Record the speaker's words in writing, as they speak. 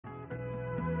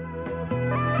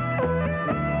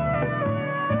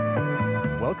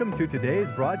welcome to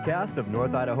today's broadcast of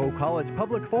North Idaho College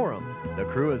Public Forum. The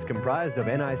crew is comprised of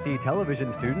NIC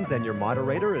television students, and your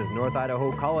moderator is North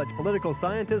Idaho College political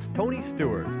scientist Tony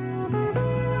Stewart.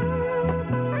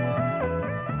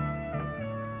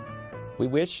 We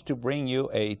wish to bring you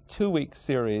a two-week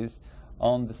series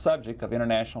on the subject of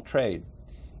international trade.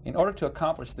 In order to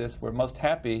accomplish this, we're most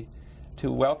happy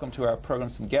to welcome to our program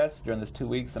some guests during this 2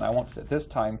 weeks, and I want to at this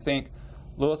time thank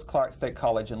Lewis-Clark State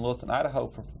College in Lewiston, Idaho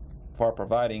for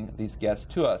providing these guests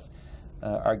to us.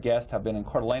 Our guests have been in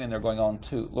Coeur d'Alene, and they're going on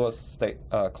to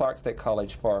Clark State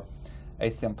College for a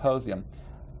symposium.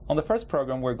 On the first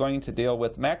program, we're going to deal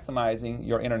with maximizing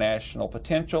your international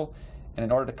potential, and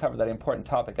in order to cover that important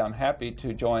topic, I'm happy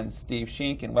to join Steve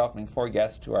Shink in welcoming four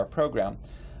guests to our program.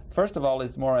 First of all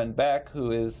is Maureen Beck,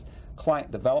 who is Client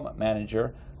Development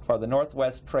Manager for the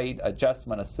Northwest Trade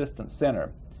Adjustment Assistance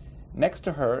Center. Next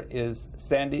to her is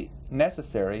Sandy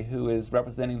Necessary, who is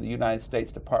representing the United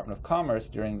States Department of Commerce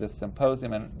during this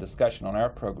symposium and discussion on our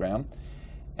program.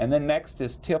 And then next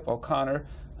is Tip O'Connor,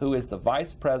 who is the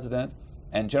Vice President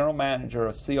and General Manager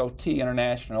of COT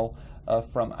International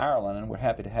from Ireland, and we're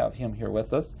happy to have him here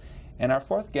with us. And our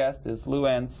fourth guest is Lou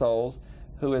Ann Souls,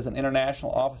 who is an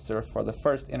International Officer for the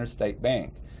First Interstate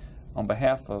Bank. On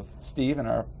behalf of Steve and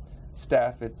our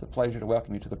staff, it's a pleasure to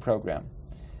welcome you to the program.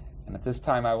 And at this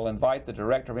time, I will invite the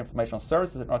Director of Informational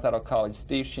Services at North Idaho College,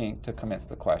 Steve Shink, to commence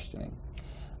the questioning.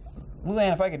 Lou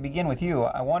Ann, if I could begin with you,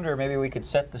 I wonder maybe we could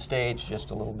set the stage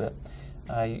just a little bit.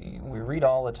 We read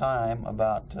all the time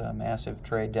about massive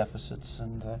trade deficits,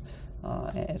 and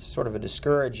it's sort of a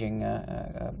discouraging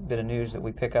bit of news that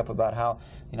we pick up about how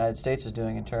the United States is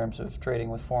doing in terms of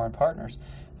trading with foreign partners.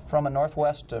 From a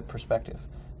Northwest perspective,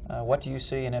 what do you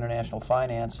see in international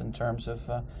finance in terms of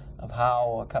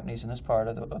how companies in this part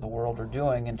of the world are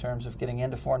doing in terms of getting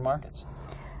into foreign markets?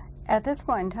 At this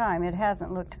point in time, it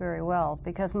hasn't looked very well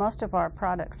because most of our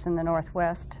products in the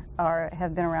Northwest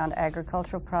have been around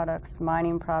agricultural products,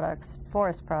 mining products,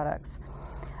 forest products,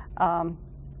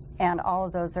 and all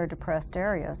of those are depressed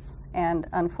areas. And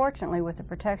unfortunately, with the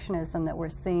protectionism that we're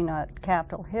seeing at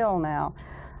Capitol Hill now,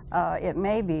 it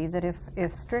may be that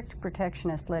if strict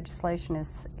protectionist legislation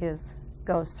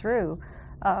goes through,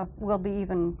 we'll be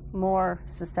even more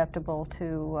susceptible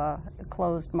to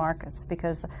closed markets,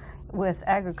 because with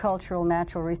agricultural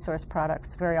natural resource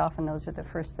products, very often those are the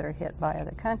first that are hit by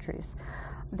other countries.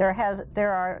 There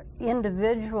are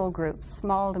individual groups,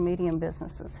 small to medium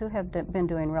businesses, who have been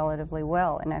doing relatively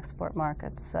well in export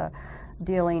markets,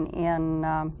 dealing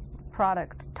in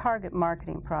target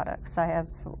marketing products. I have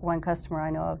one customer I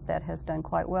know of that has done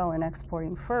quite well in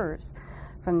exporting furs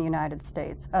from the United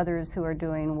States. Others who are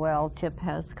doing well, Tip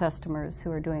has customers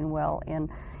who are doing well in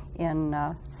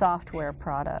software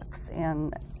products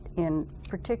and in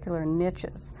particular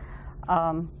niches.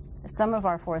 Some of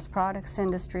our forest products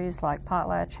industries, like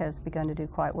Potlatch, has begun to do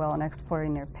quite well in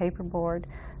exporting their paperboard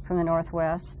from the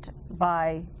Northwest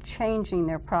by changing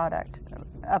their product,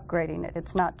 upgrading it.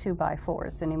 It's not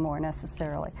 2x4s anymore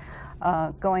necessarily,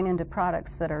 going into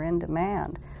products that are in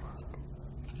demand.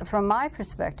 From my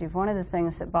perspective, one of the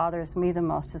things that bothers me the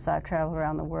most as I've traveled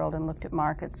around the world and looked at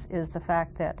markets is the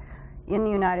fact that in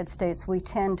the United States we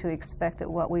tend to expect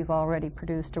that what we've already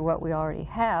produced or what we already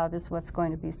have is what's going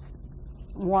to be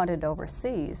wanted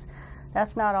overseas.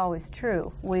 That's not always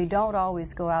true. We don't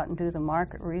always go out and do the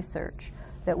market research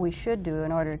that we should do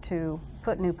in order to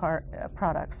put new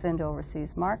products into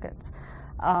overseas markets.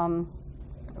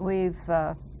 We've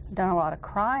done a lot of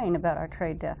crying about our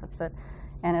trade deficit,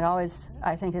 and it always,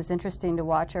 I think, is interesting to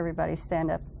watch everybody stand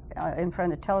up in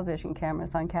front of the television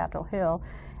cameras on Capitol Hill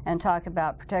and talk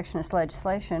about protectionist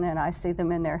legislation, and I see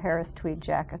them in their Harris tweed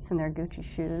jackets and their Gucci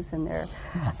shoes and their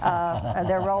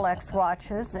Rolex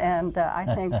watches, and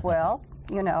I think, well,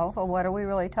 you know, what are we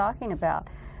really talking about?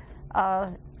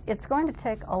 It's going to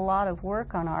take a lot of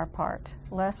work on our part.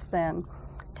 Less than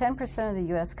 10% of the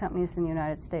U.S. companies in the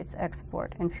United States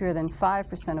export, and fewer than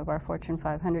 5% of our Fortune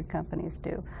 500 companies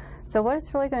do. So what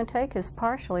it's really going to take is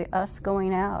partially us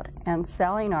going out and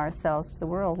selling ourselves to the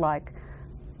world, like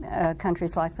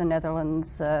countries like the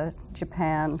Netherlands,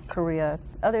 Japan, Korea,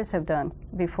 others have done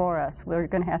before us. We're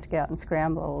going to have to go out and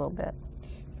scramble a little bit.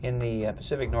 In the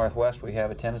Pacific Northwest, we have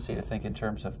a tendency to think in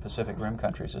terms of Pacific Rim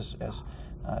countries as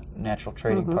natural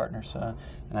trading partners,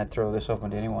 and I'd throw this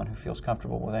open to anyone who feels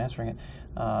comfortable with answering it.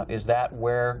 Is that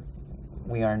where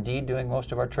we are indeed doing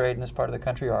most of our trade in this part of the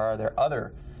country, or are there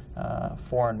other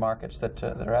foreign markets that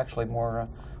are actually more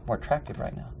attractive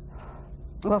right now?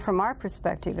 Well, from our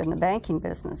perspective in the banking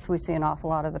business, we see an awful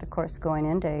lot of it, of course, going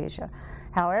into Asia.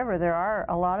 However, there are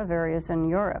a lot of areas in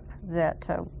Europe that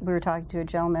we were talking to a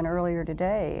gentleman earlier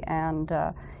today, and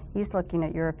he's looking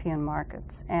at European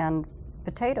markets. And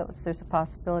potatoes, there's a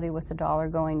possibility with the dollar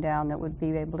going down that would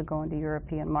be able to go into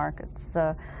European markets.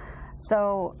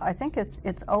 So I think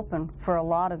it's open for a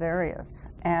lot of areas.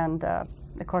 And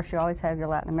of course, you always have your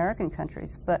Latin American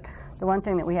countries. But the one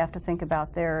thing that we have to think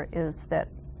about there is that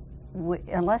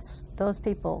unless those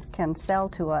people can sell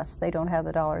to us, they don't have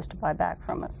the dollars to buy back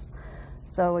from us.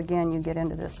 So again, you get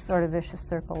into this sort of vicious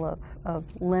circle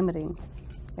of limiting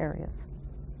areas.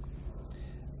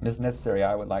 Ms. Necessary,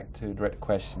 I would like to direct a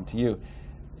question to you.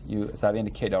 You, as I've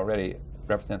indicated already,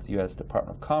 represent the U.S.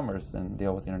 Department of Commerce and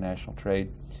deal with international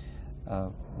trade.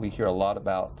 We hear a lot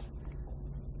about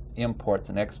imports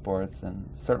and exports, and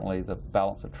certainly the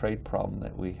balance of trade problem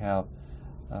that we have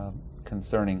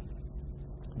concerning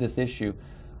this issue.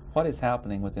 What is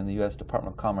happening within the U.S.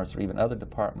 Department of Commerce or even other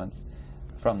departments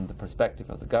from the perspective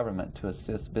of the government to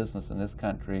assist business in this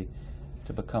country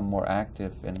to become more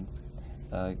active in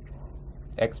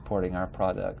exporting our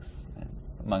products and,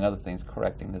 among other things,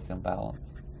 correcting this imbalance?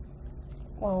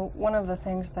 Well, one of the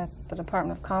things that the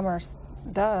Department of Commerce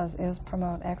does is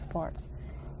promote exports.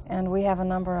 And we have a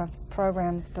number of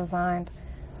programs designed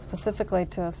specifically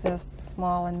to assist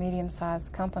small and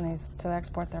medium-sized companies to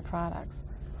export their products.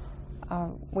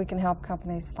 We can help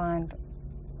companies find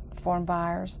foreign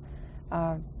buyers,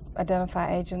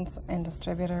 identify agents and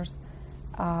distributors,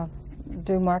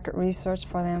 do market research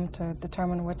for them to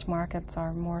determine which markets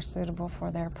are more suitable for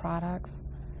their products,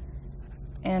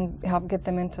 and help get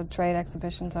them into trade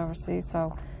exhibitions overseas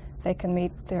so they can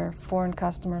meet their foreign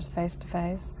customers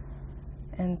face-to-face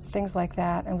and things like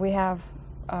that. And we have,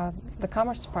 the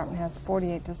Commerce Department has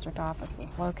 48 district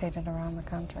offices located around the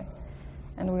country.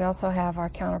 And we also have our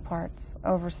counterparts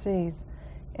overseas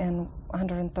in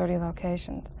 130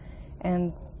 locations.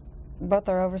 And both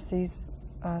our overseas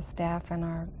staff and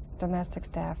our domestic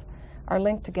staff are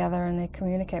linked together, and they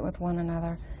communicate with one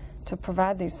another to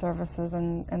provide these services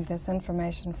and this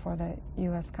information for the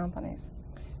U.S. companies.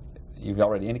 You've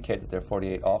already indicated that there are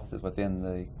 48 offices within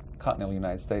the continental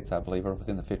United States, I believe, or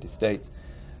within the 50 states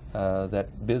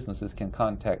that businesses can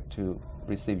contact to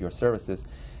receive your services.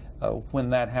 When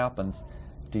that happens,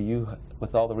 do you,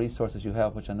 with all the resources you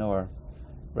have, which I know are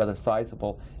rather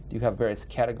sizable, do you have various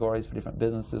categories for different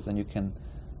businesses, and you can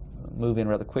move in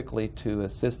rather quickly to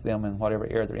assist them in whatever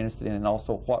area they're interested in, and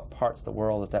also what parts of the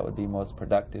world that would be most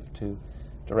productive to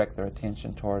direct their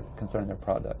attention toward concerning their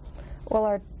product?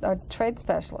 Well, our trade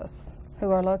specialists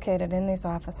who are located in these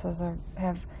offices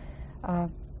have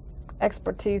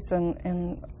expertise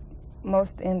in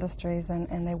most industries,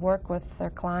 and they work with their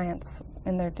clients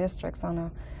in their districts on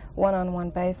a one-on-one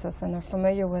basis, and they're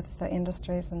familiar with the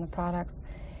industries and the products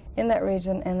in that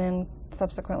region, and then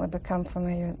subsequently become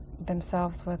familiar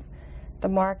themselves with the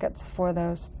markets for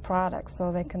those products so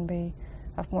they can be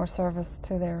of more service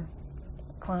to their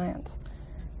clients.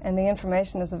 And the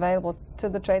information is available to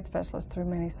the trade specialists through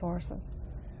many sources.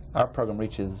 Our program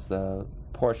reaches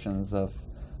portions of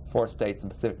 4 states in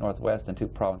the Pacific Northwest and 2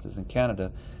 provinces in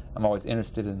Canada. I'm always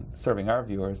interested in serving our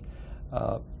viewers.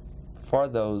 For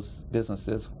those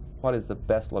businesses, what is the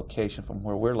best location from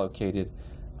where we're located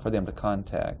for them to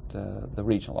contact the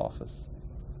regional office?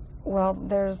 Well,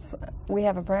 we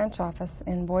have a branch office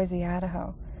in Boise,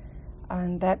 Idaho,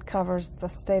 and that covers the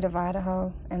state of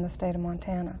Idaho and the state of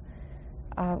Montana.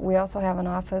 We also have an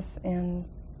office in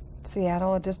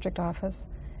Seattle, a district office,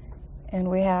 and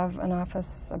we have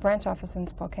a branch office in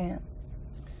Spokane.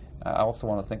 I also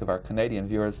want to think of our Canadian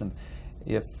viewers, and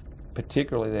if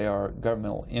particularly they are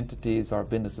governmental entities or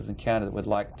businesses in Canada that would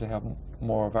like to have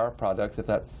more of our products, if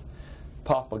that's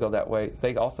possible to go that way,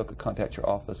 they also could contact your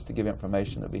office to give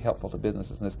information that would be helpful to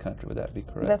businesses in this country. Would that be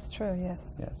correct? That's true, yes.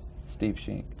 Yes. Steve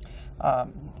Sheen.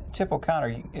 Tip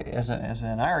O'Connor, as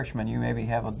an Irishman, you maybe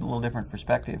have a little different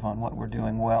perspective on what we're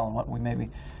doing well and what we maybe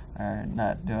are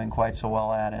not doing quite so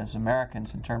well at as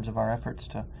Americans in terms of our efforts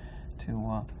to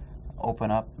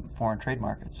open up foreign trade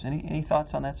markets. Any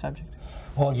thoughts on that subject?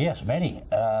 Well, yes, many.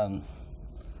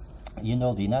 You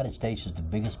know, the United States is the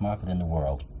biggest market in the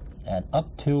world, and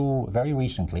up to very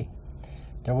recently,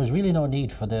 there was really no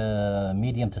need for the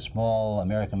medium to small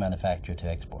American manufacturer to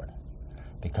export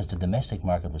because the domestic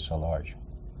market was so large.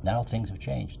 Now things have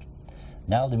changed.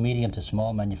 Now the medium to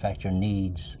small manufacturer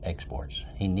needs exports.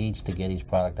 He needs to get his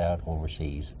product out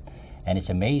overseas, and it's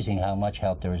amazing how much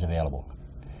help there is available.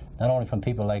 Not only from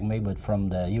people like me, but from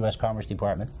the U.S. Commerce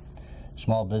Department,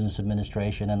 Small Business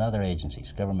Administration, and other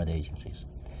agencies, government agencies.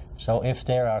 So if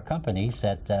there are companies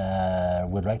that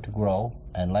would like to grow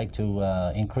and like to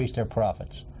increase their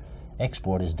profits,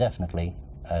 export is definitely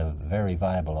a very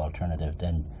viable alternative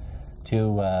than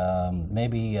to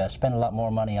maybe spend a lot more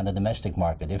money on the domestic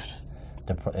market.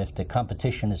 If the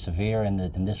competition is severe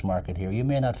in this market here, you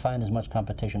may not find as much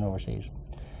competition overseas.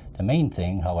 The main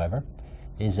thing, however,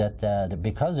 is that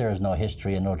because there is no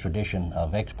history and no tradition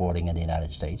of exporting in the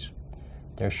United States,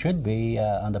 there should be,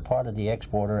 on the part of the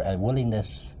exporter, a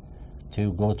willingness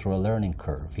to go through a learning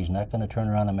curve. He's not going to turn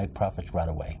around and make profits right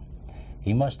away.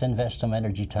 He must invest some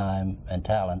energy, time, and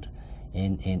talent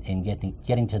in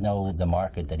getting to know the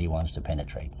market that he wants to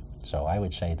penetrate. So I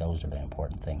would say those are the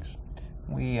important things.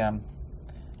 We in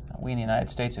the United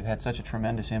States have had such a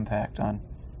tremendous impact on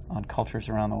cultures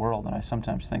around the world, and I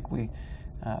sometimes think we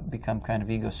become kind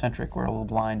of egocentric. We're a little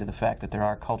blind to the fact that there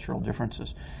are cultural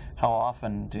differences. How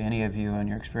often do any of you in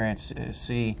your experience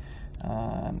see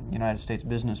United States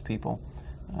business people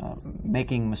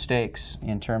making mistakes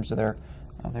in terms of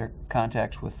their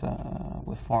contacts with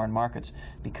foreign markets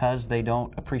because they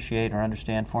don't appreciate or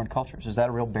understand foreign cultures? Is that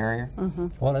a real barrier? Mm-hmm.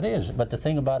 Well, it is, but the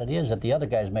thing about it is that the other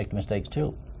guys make mistakes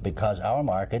too, because our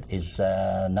market is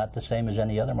not the same as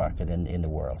any other market in the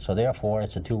world. So therefore,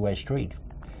 it's a two-way street.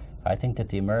 I think that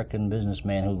the American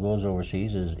businessman who goes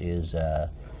overseas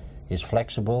is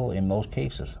flexible in most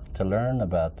cases to learn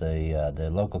about the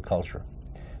local culture,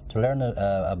 to learn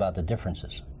about the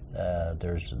differences.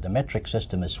 The metric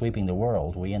system is sweeping the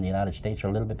world. We in the United States are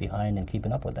a little bit behind in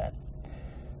keeping up with that.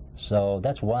 So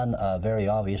that's one very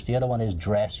obvious. The other one is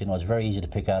dress. You know, it's very easy to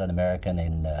pick out an American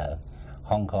in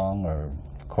Hong Kong or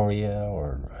Korea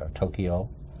or Tokyo.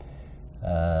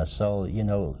 So, you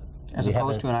know, as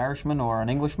opposed to an Irishman or an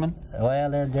Englishman?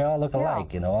 Well, they all look alike.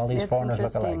 Yeah. You know, all these foreigners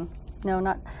look alike. No,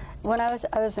 not. When I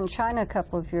was in China a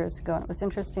couple of years ago, and it was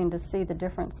interesting to see the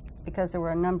difference because there were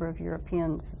a number of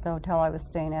Europeans at the hotel I was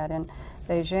staying at in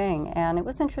Beijing, and it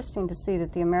was interesting to see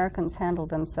that the Americans handled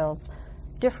themselves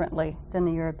differently than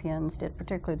the Europeans did,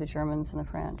 particularly the Germans and the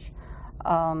French.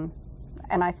 And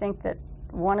I think that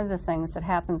one of the things that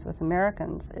happens with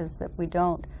Americans is that we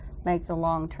don't make the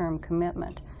long-term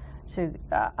commitment.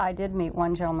 I did meet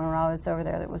one gentleman when I was over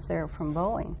there that was there from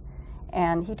Boeing.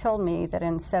 And he told me that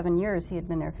in 7 years he had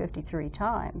been there 53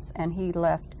 times, and he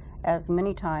left as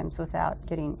many times without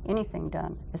getting anything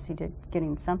done as he did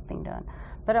getting something done.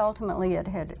 But ultimately it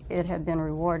had been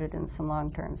rewarded in some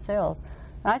long-term sales.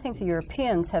 And I think the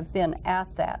Europeans have been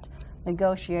at that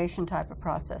negotiation type of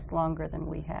process longer than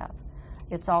we have.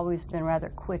 It's always been rather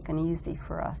quick and easy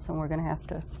for us, and we're going to have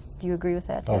to. Do you agree with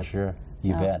that, Ted? Oh, sure.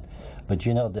 You bet. But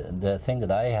you know, the thing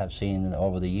that I have seen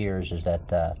over the years is that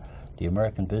the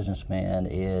American businessman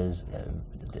is,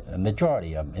 in the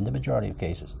majority of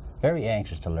cases, very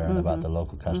anxious to learn about the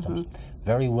local customs,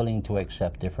 very willing to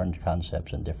accept different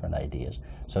concepts and different ideas.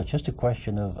 So it's just a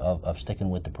question of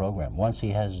sticking with the program. Once he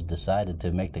has decided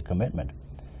to make the commitment,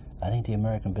 I think the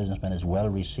American businessman is well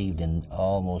received in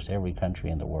almost every country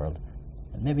in the world.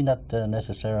 Maybe not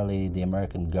necessarily the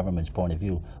American government's point of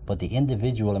view, but the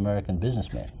individual American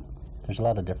businessman. There's a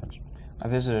lot of difference. I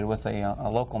visited with a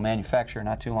local manufacturer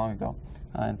not too long ago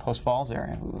in Post Falls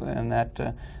area, and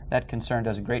that concern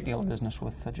does a great deal of business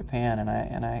with Japan.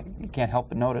 And you can't help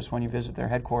but notice when you visit their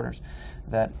headquarters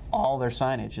that all their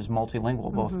signage is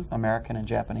multilingual, both American and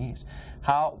Japanese.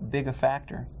 How big a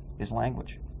factor is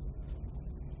language?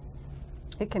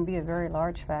 It can be a very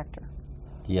large factor.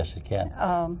 Yes, it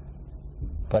can.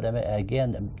 But I mean,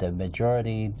 again, the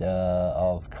majority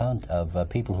of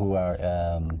people who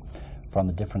are from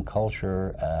a different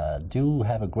culture do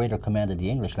have a greater command of the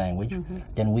English language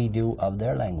than we do of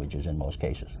their languages in most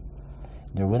cases.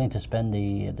 They're willing to spend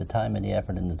the time and the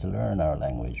effort to learn our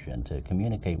language and to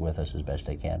communicate with us as best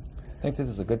they can. I think this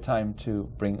is a good time to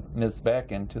bring Ms.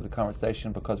 Beck into the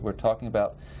conversation because we're talking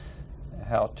about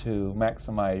how to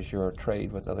maximize your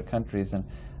trade with other countries. And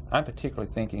I'm particularly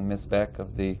thinking, Ms. Beck,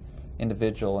 of the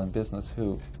individual and business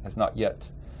who has not yet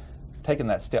taken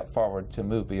that step forward to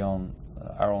move beyond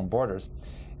our own borders.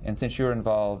 And since you're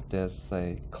involved as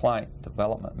a client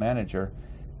development manager,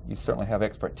 you certainly have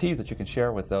expertise that you can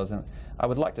share with those. And I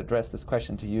would like to address this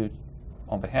question to you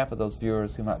on behalf of those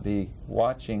viewers who might be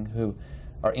watching who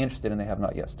are interested and they have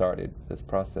not yet started this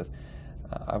process.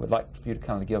 I would like for you to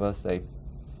kind of give us a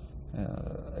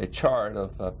chart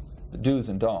of the do's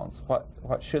and don'ts.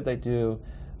 What should they do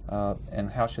and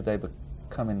how should they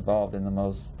become involved in the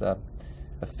most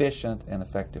efficient and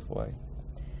effective way?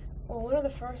 Well, one of the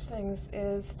first things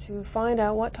is to find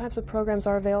out what types of programs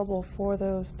are available for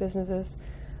those businesses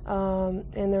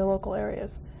in their local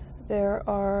areas. There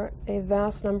are a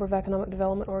vast number of economic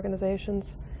development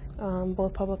organizations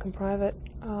both public and private,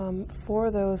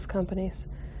 for those companies.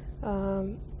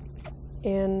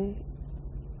 In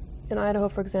Idaho,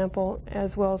 for example,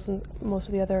 as well as in most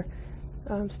of the other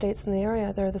states in the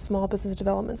area, there are the small business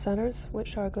development centers,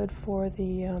 which are good for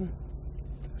the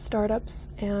startups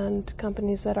and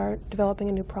companies that are developing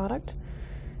a new product.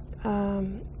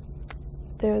 The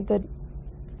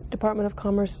Department of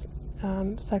Commerce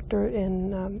sector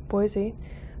in Boise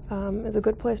is a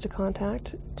good place to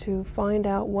contact to find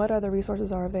out what other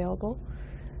resources are available.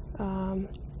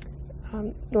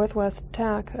 Northwest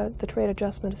TAC, the Trade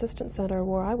Adjustment Assistance Center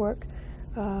where I work,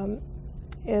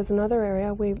 is another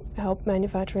area. We help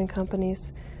manufacturing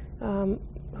companies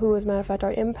who, as a matter of fact,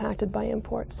 are impacted by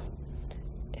imports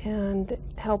and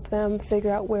help them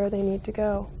figure out where they need to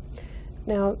go.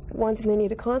 Now, one thing they need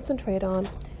to concentrate on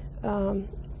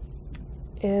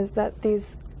is that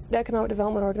these economic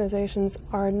development organizations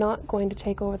are not going to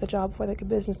take over the job for the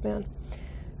businessman.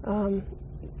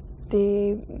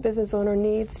 The business owner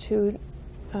needs to,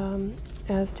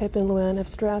 as Tip and Luann have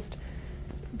stressed,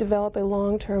 develop a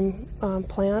long-term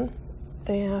plan.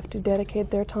 They have to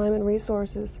dedicate their time and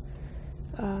resources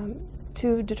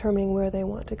to determining where they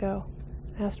want to go.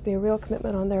 It has to be a real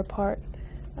commitment on their part.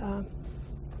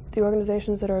 The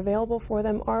organizations that are available for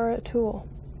them are a tool.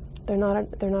 They're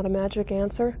not a magic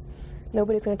answer.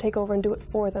 Nobody's going to take over and do it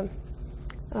for them.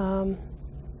 And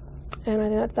I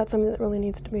think that's something that really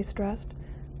needs to be stressed.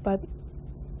 But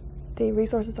the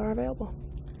resources are available,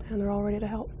 and they're all ready to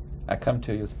help. I come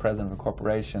to you as president of a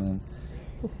corporation,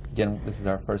 and again, this is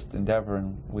our first endeavor,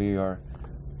 and we are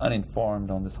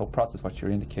uninformed on this whole process, what you're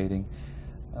indicating.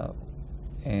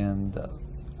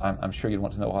 I'm sure you'd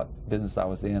want to know what business I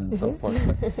was in and so forth,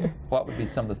 but what would be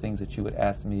some of the things that you would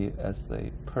ask me as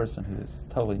a person who is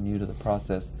totally new to the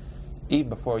process, even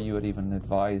before you would even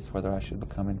advise whether I should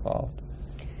become involved?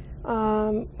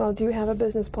 Well, do you have a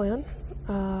business plan?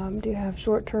 Do you have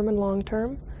short-term and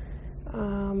long-term?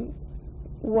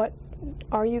 What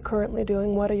are you currently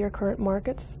doing? What are your current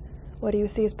markets? What do you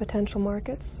see as potential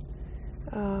markets?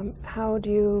 How do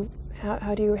you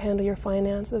handle your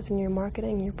finances and your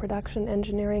marketing, your production,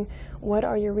 engineering? What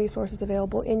are your resources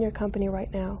available in your company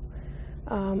right now?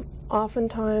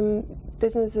 Oftentimes,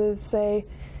 businesses say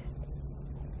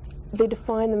they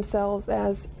define themselves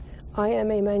as, I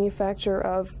am a manufacturer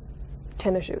of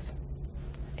tennis shoes.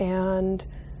 And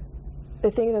they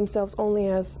think of themselves only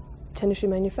as tennis shoe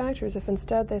manufacturers. If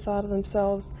instead they thought of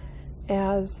themselves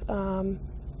as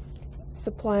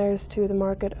suppliers to the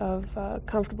market of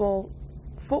comfortable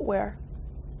footwear,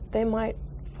 they might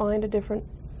find a different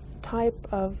type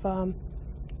of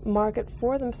market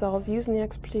for themselves using the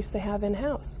expertise they have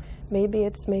in-house. Maybe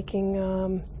it's making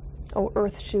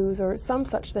earth shoes or some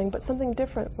such thing, but something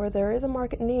different where there is a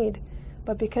market need,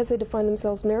 but because they define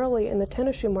themselves narrowly in the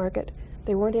tennis shoe market,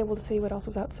 they weren't able to see what else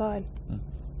was outside.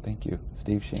 Thank you.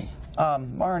 Steve Sheen.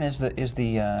 Maren, is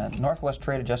the Northwest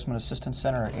Trade Adjustment Assistance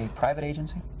Center a private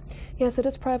agency? Yes, it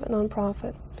is private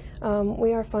nonprofit.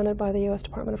 We are funded by the U.S.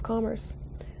 Department of Commerce,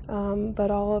 but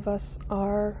all of us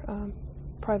are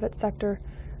private sector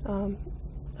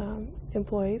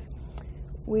employees.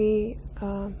 We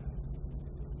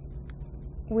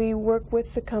work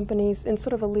with the companies in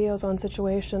sort of a liaison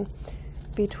situation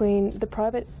between the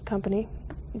private company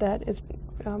that is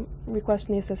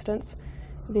requesting the assistance,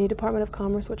 the Department of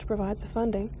Commerce, which provides the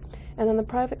funding, and then the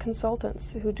private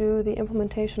consultants who do the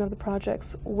implementation of the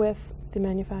projects with the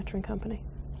manufacturing company.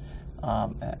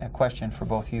 A question for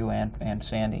both you and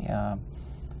Sandy.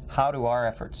 How do our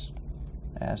efforts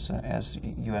as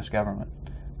U.S. government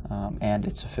and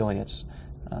its affiliates,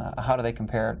 how do they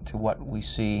compare to what we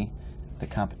see the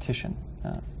competition?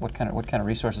 What kind of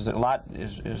resources? A lot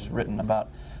is written about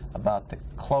the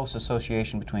close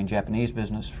association between Japanese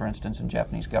business, for instance, and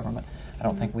Japanese government. I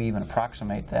don't think we even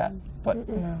approximate that. But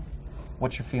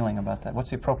what's your feeling about that? What's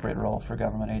the appropriate role for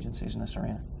government agencies in this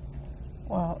arena?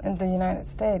 Well, in the United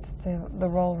States, the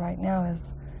role right now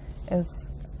is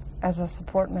as a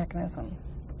support mechanism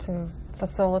to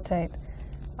facilitate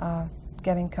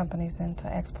getting companies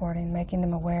into exporting, making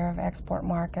them aware of export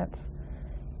markets,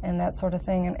 and that sort of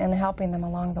thing, and helping them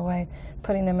along the way,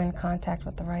 putting them in contact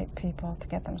with the right people to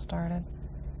get them started.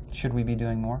 Should we be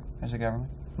doing more as a government?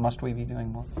 Must we be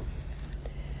doing more?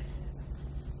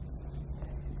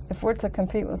 If we're to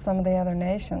compete with some of the other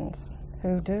nations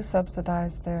who do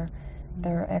subsidize their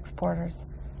exporters,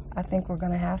 I think we're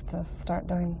going to have to start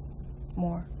doing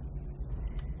more.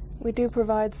 We do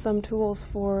provide some tools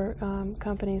for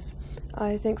companies.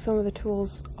 I think some of the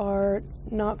tools are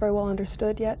not very well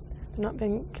understood yet. They're not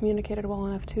being communicated well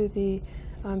enough to the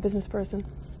business person.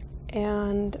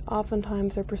 and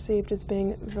oftentimes are perceived as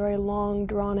being very long,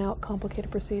 drawn-out,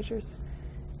 complicated procedures.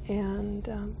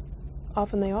 And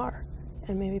often they are.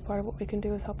 And maybe part of what we can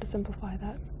do is help to simplify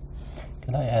that.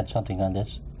 Can I add something on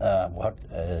this?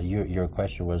 Your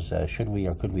question was, should we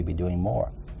or could we be doing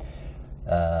more?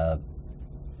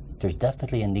 There's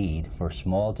definitely a need for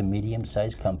small to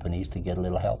medium-sized companies to get a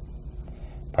little help,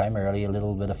 primarily a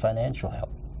little bit of financial help.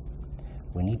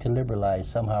 We need to liberalize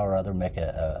somehow or other, make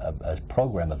a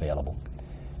program available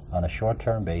on a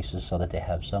short-term basis so that they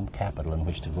have some capital in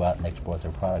which to go out and export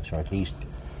their products, or at least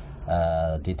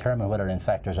determine whether in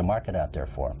fact there's a market out there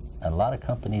for them. And a lot of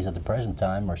companies at the present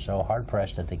time are so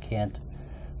hard-pressed that they can't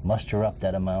muster up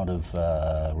that amount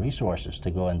of resources to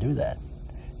go and do that.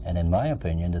 And in my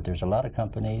opinion, that there's a lot of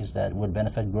companies that would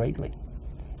benefit greatly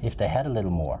if they had a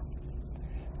little more.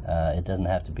 It doesn't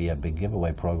have to be a big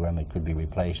giveaway program. It could be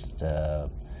replaced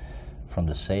from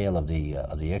the sale of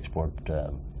the export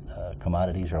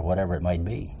commodities or whatever it might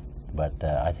be. But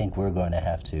I think we're going to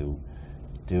have to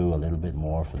do a little bit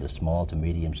more for the small to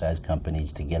medium-sized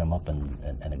companies to get them up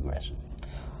and aggressive.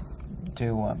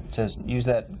 To use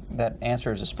that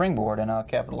answer as a springboard, and I'll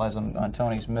capitalize on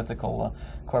Tony's mythical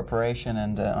corporation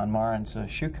and on Marin's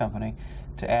shoe company,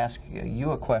 to ask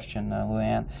you a question,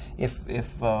 Luann. If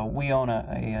we own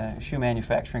a shoe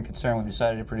manufacturing concern, we've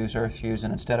decided to produce Earth shoes,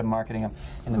 and instead of marketing them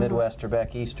in the Midwest or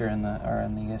back east or in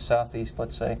the Southeast,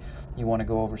 let's say, you want to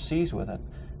go overseas with it,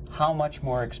 how much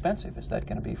more expensive is that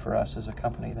going to be for us as a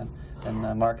company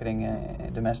than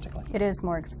marketing domestically? It is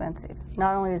more expensive.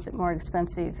 Not only is it more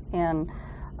expensive in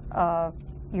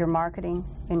your marketing,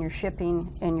 in your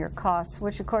shipping, in your costs,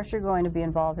 which of course you're going to be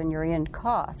involved in your end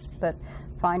costs, but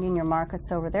finding your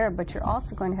markets over there, but you're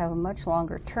also going to have a much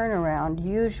longer turnaround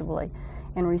usually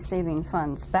in receiving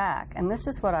funds back. And this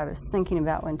is what I was thinking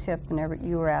about when Tip, whenever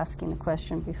you were asking the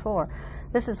question before.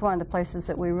 This is one of the places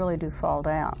that we really do fall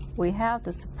down. We have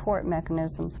the support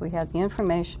mechanisms, we have the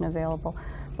information available,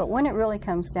 but when it really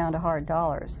comes down to hard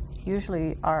dollars,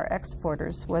 usually our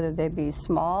exporters, whether they be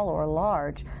small or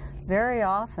large, very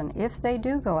often, if they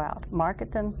do go out,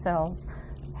 market themselves,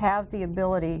 have the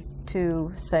ability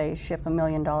to, say, ship $1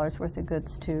 million worth of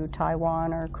goods to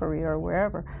Taiwan or Korea or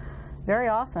wherever, very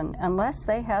often, unless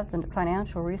they have the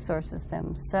financial resources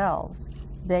themselves,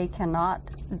 they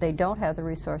don't have the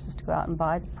resources to go out and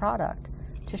buy the product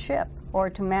to ship or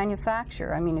to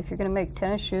manufacture. I mean, if you're going to make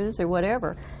tennis shoes or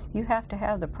whatever, you have to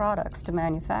have the products to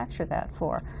manufacture that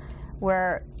for.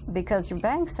 Because your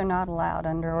banks are not allowed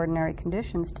under ordinary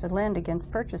conditions to lend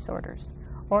against purchase orders,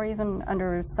 or even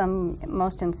under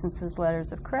most instances,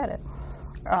 letters of credit.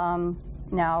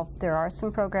 Now, there are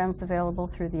some programs available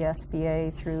through the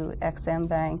SBA, through Ex-Im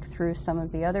Bank, through some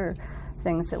of the other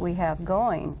things that we have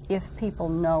going, if people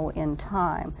know in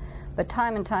time. But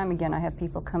time and time again, I have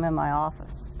people come in my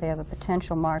office. They have a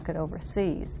potential market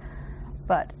overseas,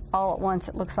 but all at once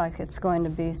it looks like it's going to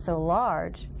be so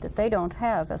large that they don't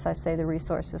have, as I say, the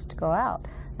resources to go out.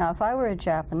 Now, if I were a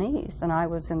Japanese and I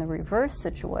was in the reverse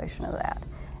situation of that,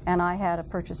 and I had a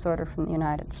purchase order from the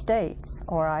United States,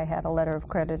 or I had a letter of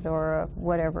credit or a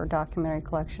whatever documentary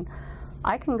collection,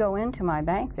 I can go into my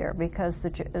bank there because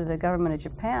the government of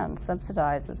Japan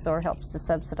subsidizes or helps to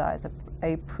subsidize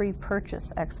a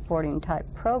pre-purchase exporting type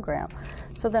program.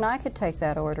 So then I could take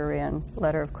that order in,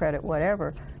 letter of credit,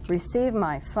 whatever, receive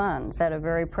my funds at a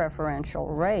very preferential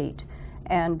rate,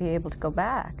 and be able to go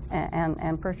back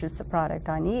and purchase the product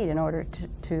I need in order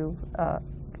to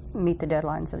meet the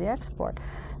deadlines of the export.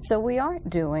 So we aren't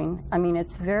doing, I mean,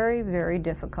 it's very, very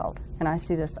difficult, and I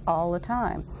see this all the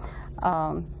time.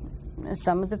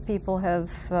 Some of the people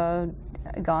have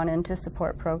gone into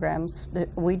support programs.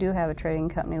 We do have a trading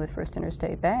company with First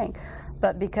Interstate Bank,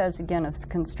 but because, again, of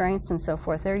constraints and so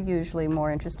forth, they're usually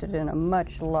more interested in a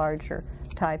much larger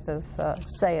type of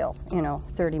sale, you know,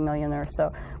 30 million or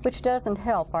so, which doesn't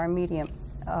help our medium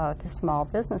to small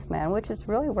businessman, which is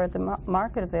really where the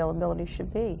market availability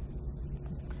should be.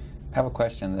 I have a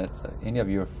question that any of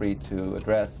you are free to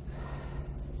address.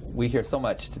 We hear so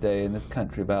much today in this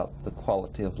country about the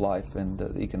quality of life and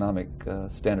the economic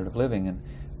standard of living, and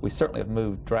we certainly have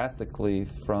moved drastically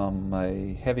from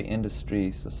a heavy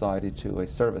industry society to a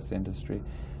service industry,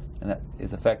 and that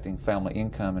is affecting family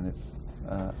income, and it's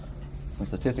some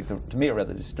statistics to me are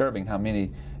rather disturbing how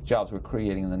many jobs we're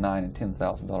creating in the $9,000 and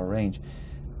 $10,000 range.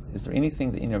 Is there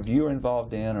anything that any of you are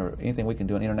involved in, or anything we can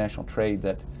do in international trade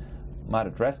that might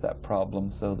address that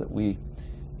problem so that we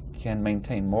can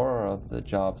maintain more of the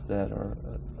jobs that are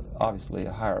obviously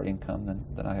a higher income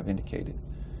than I have indicated?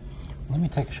 Let me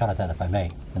take a shot at that, if I may,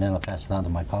 and then I'll pass it on to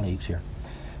my colleagues here.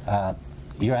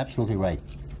 You're absolutely right.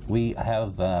 We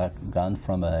have gone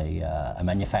from a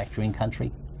manufacturing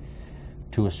country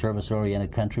to a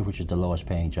service-oriented country, which is the lowest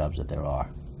paying jobs that there are.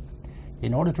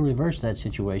 In order to reverse that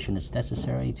situation, it's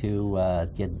necessary to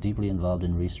get deeply involved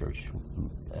in research.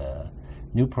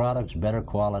 New products, better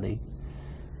quality.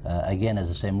 Again, as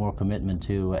I say, more commitment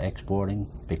to exporting,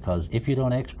 because if you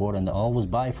don't export and always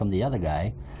buy from the other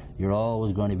guy, you're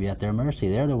always going to be at their mercy.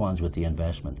 They're the ones with the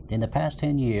investment. In the past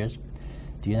 10 years,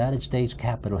 the United States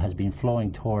capital has been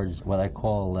flowing towards what I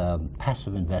call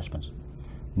passive investments.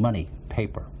 Money,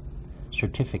 paper,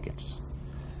 certificates,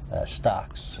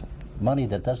 stocks, money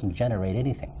that doesn't generate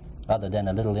anything other than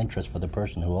a little interest for the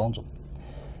person who owns them.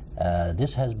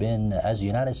 This has been, as the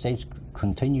United States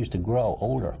continues to grow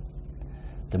older,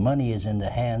 the money is in the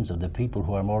hands of the people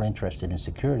who are more interested in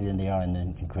security than they are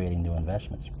in creating new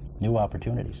investments, new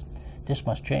opportunities. This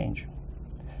must change.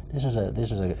 This is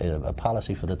a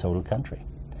policy for the total country.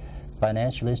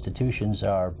 Financial institutions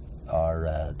are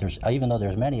even though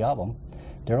there's many of them,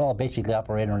 they're all basically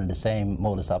operating under the same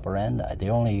modus operandi. They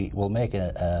only will make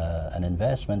an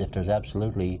investment if there's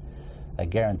absolutely a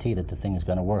guarantee that the thing is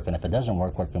going to work, and if it doesn't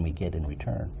work, what can we get in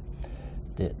return?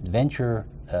 The venture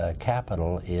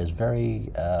capital is it's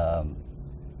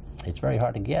very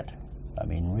hard to get. I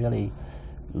mean, really,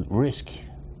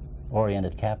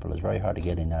 risk-oriented capital is very hard to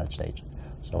get in the United States.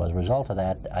 So as a result of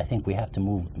that, I think we have to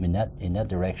move in that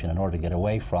direction in order to get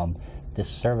away from this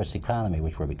service economy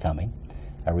which we're becoming,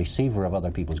 a receiver of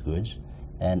other people's goods,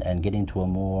 and get into a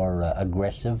more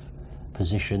aggressive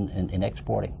position in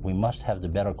exporting. We must have the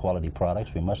better quality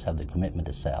products, we must have the commitment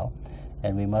to sell,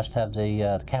 and we must have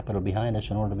the capital behind us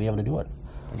in order to be able to do it.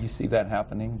 Do you see that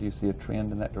happening? Do you see a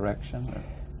trend in that direction? Or?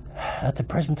 At the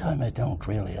present time, I don't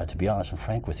really. To be honest and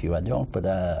frank with you, I don't. But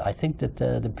I think that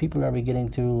the people are beginning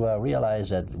to realize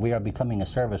that we are becoming a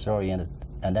service-oriented,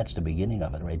 and that's the beginning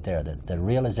of it right there. The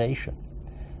realization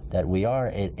that we are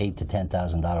at $8,000 to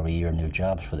 $10,000 a year new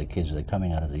jobs for the kids that are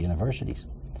coming out of the universities.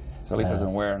 So at least there's an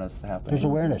awareness happening. There's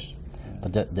awareness.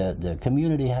 But the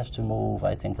community has to move,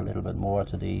 I think, a little bit more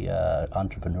to the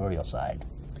entrepreneurial side.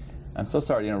 I'm so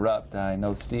sorry to interrupt. I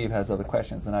know Steve has other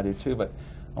questions, and I do too, but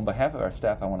on behalf of our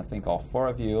staff, I want to thank all four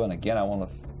of you, and again, I want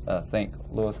to thank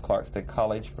Lewis-Clark State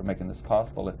College for making this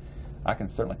possible. I can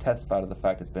certainly testify to the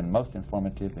fact it's been most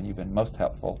informative, and you've been most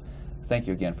helpful. Thank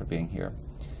you again for being here.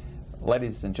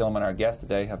 Ladies and gentlemen, our guests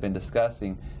today have been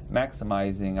discussing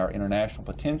maximizing our international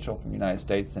potential from the United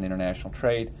States and international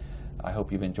trade. I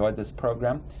hope you've enjoyed this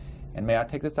program, and may I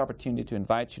take this opportunity to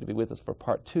invite you to be with us for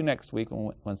part 2 next week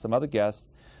when some other guests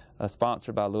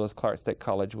sponsored by Lewis-Clark State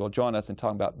College will join us in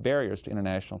talking about barriers to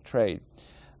international trade.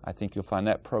 I think you'll find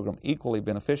that program equally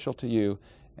beneficial to you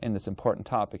in this important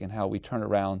topic and how we turn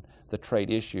around the trade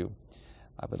issue.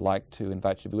 I would like to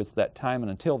invite you to be with us at that time,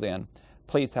 and until then,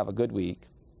 please have a good week.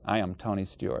 I am Tony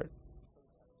Stewart.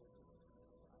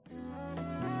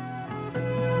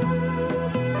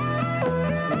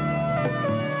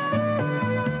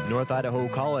 North Idaho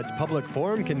College Public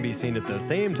Forum can be seen at the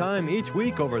same time each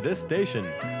week over this station.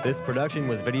 This production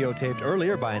was videotaped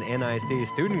earlier by an NIC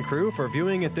student crew for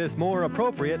viewing at this more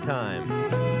appropriate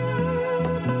time.